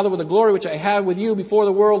yourself, Father, with the glory which I had with you before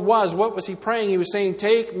the world was. What was He praying? He was saying,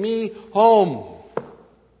 take me home.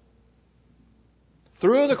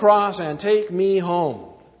 Through the cross and take me home.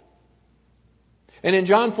 And in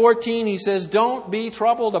John 14, he says, don't be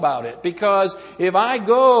troubled about it, because if I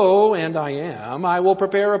go, and I am, I will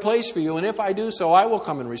prepare a place for you. And if I do so, I will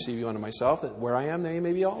come and receive you unto myself, that where I am, there you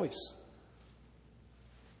may be always.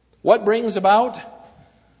 What brings about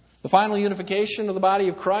the final unification of the body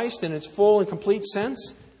of Christ in its full and complete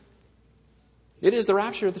sense? It is the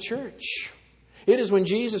rapture of the church. It is when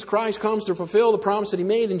Jesus Christ comes to fulfill the promise that he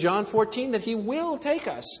made in John 14 that he will take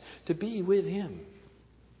us to be with him.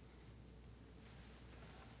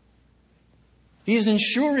 He is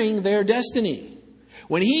ensuring their destiny.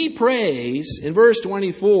 When he prays in verse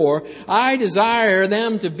 24, I desire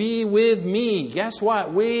them to be with me. Guess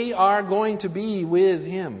what? We are going to be with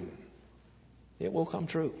him. It will come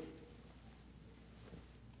true.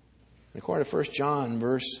 According to 1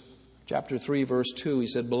 John chapter 3, verse 2, he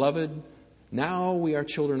said, Beloved, now we are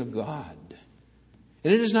children of God,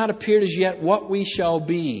 and it has not appeared as yet what we shall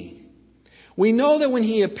be. We know that when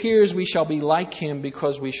he appears, we shall be like him,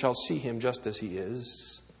 because we shall see him just as he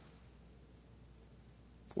is.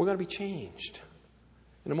 We're going to be changed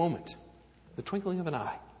in a moment, the twinkling of an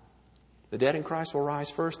eye. The dead in Christ will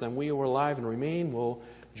rise first, then we who are alive and remain will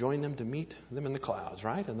join them to meet them in the clouds,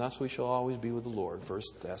 right? And thus we shall always be with the Lord, 1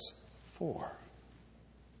 Thess 4.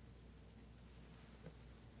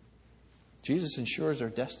 Jesus ensures our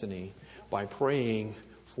destiny by praying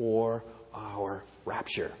for our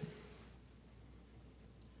rapture.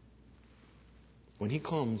 When he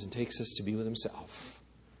comes and takes us to be with himself,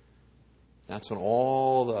 that's when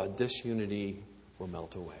all the disunity will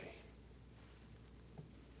melt away.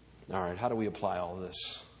 All right, how do we apply all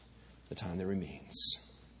this the time that remains?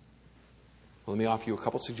 Well, let me offer you a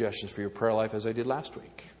couple suggestions for your prayer life as I did last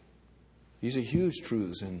week. These are huge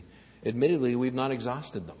truths, and admittedly, we've not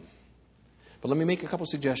exhausted them. But let me make a couple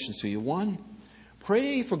suggestions to you. One,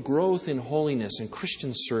 pray for growth in holiness and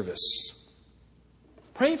Christian service.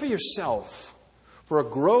 Pray for yourself for a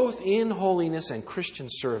growth in holiness and Christian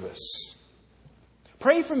service.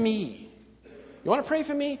 Pray for me. You want to pray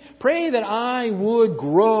for me? Pray that I would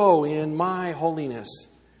grow in my holiness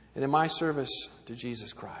and in my service to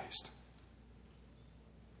Jesus Christ.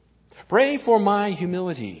 Pray for my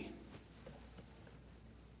humility.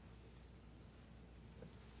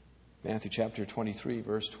 Matthew chapter 23,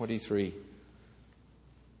 verse 23.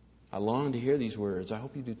 I long to hear these words. I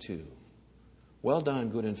hope you do too. Well done,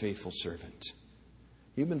 good and faithful servant.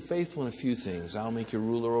 You've been faithful in a few things. I'll make you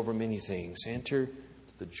ruler over many things. Enter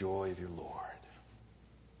the joy of your Lord.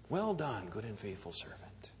 Well done, good and faithful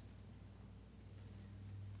servant.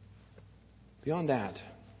 Beyond that,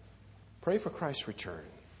 pray for Christ's return.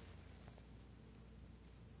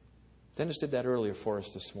 Dennis did that earlier for us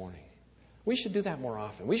this morning. We should do that more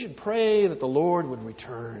often. We should pray that the Lord would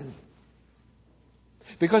return.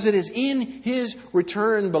 Because it is in his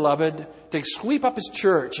return, beloved, to sweep up his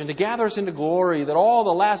church and to gather us into glory that all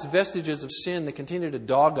the last vestiges of sin that continue to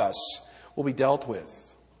dog us will be dealt with.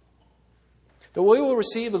 That we will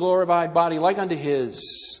receive the glorified body like unto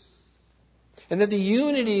his. And that the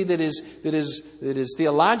unity that is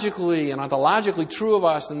theologically and ontologically true of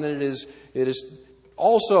us, and that it is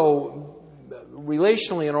also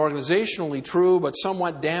relationally and organizationally true but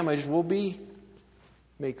somewhat damaged, will be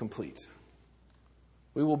made complete.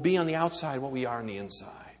 We will be on the outside what we are on the inside.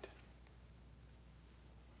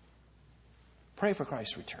 Pray for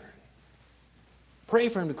Christ's return. Pray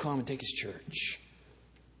for him to come and take his church,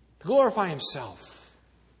 to glorify himself,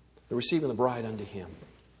 to receiving the bride unto him.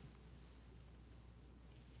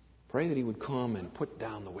 Pray that he would come and put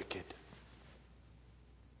down the wicked.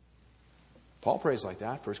 Paul prays like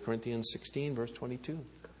that, 1 Corinthians 16, verse 22.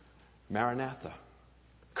 Maranatha,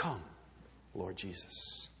 come, Lord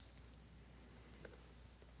Jesus.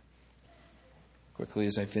 Quickly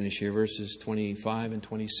as I finish here, verses 25 and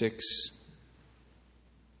 26.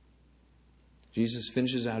 Jesus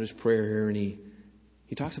finishes out his prayer here, and he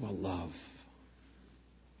talks about love.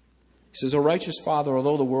 He says, O righteous Father,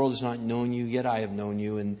 although the world has not known you, yet I have known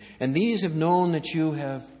you, and these have known that you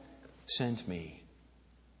have sent me.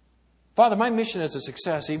 Father, my mission is a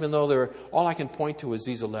success, even though all I can point to is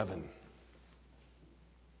these 11.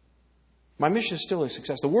 My mission is still a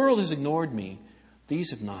success. The world has ignored me.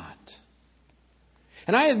 These have not.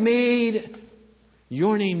 And I have made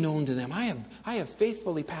your name known to them. I have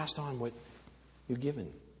faithfully passed on what you've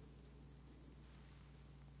given.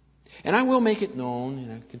 And I will make it known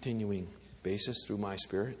in a continuing basis through my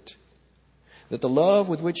Spirit, that the love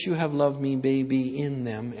with which you have loved me may be in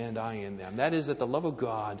them and I in them. That is, that the love of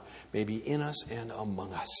God may be in us and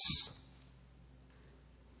among us.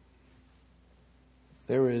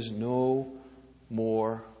 There is no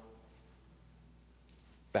more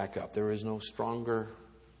backup. There is no stronger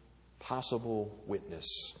possible witness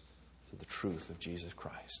to the truth of Jesus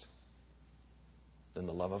Christ than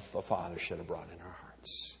the love of the Father shed abroad in our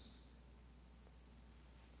hearts.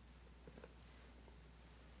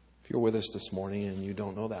 If you're with us this morning and you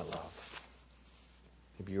don't know that love,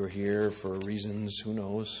 maybe you're here for reasons, who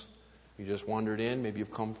knows, you just wandered in, maybe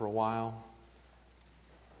you've come for a while.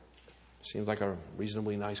 Seems like a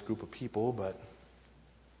reasonably nice group of people, but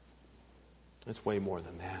it's way more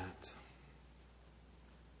than that.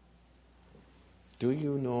 Do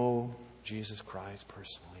you know Jesus Christ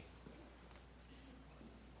personally?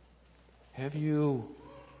 Have you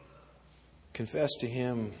confessed to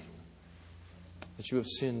Him that you have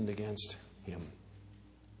sinned against Him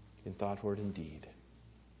in thought, word, and deed?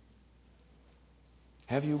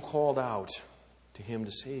 Have you called out to Him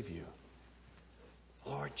to save you?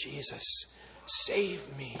 Lord Jesus,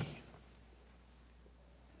 save me.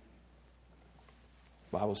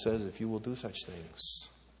 The Bible says if you will do such things,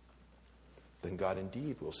 then God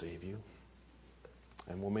indeed will save you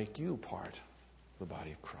and will make you part of the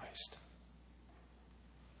body of Christ.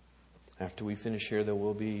 After we finish here, there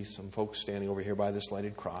will be some folks standing over here by this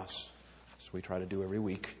lighted cross, as we try to do every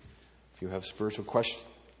week. If you have spiritual questions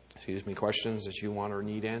that you want or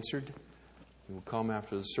need answered, you will come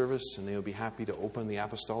after the service and they will be happy to open the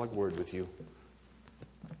apostolic word with you,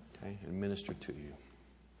 okay, and minister to you.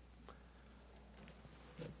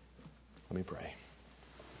 Let me pray.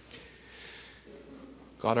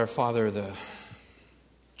 God our Father, the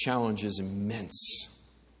challenge is immense.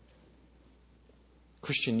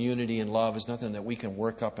 Christian unity and love is nothing that we can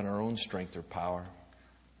work up in our own strength or power.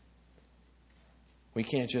 We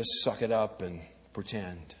can't just suck it up and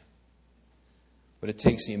pretend. But it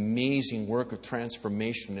takes the amazing work of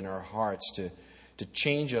transformation in our hearts to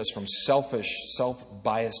change us from selfish,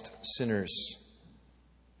 self-biased sinners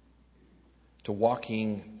to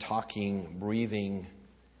walking, talking, breathing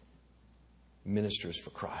ministers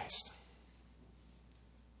for Christ.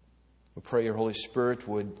 We pray your Holy Spirit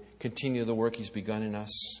would continue the work He's begun in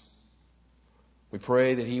us. We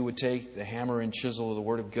pray that He would take the hammer and chisel of the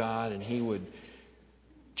Word of God and He would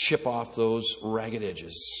chip off those ragged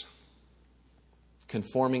edges,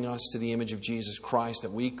 conforming us to the image of Jesus Christ,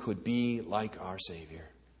 that we could be like our Savior.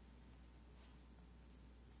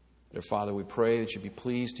 Dear Father, we pray that you be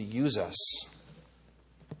pleased to use us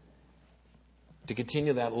to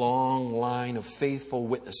continue that long line of faithful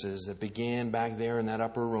witnesses that began back there in that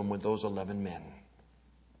upper room with those 11 men.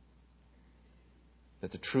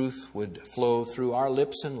 That the truth would flow through our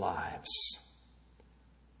lips and lives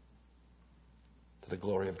to the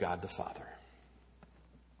glory of God the Father.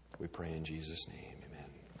 We pray in Jesus' name. Amen.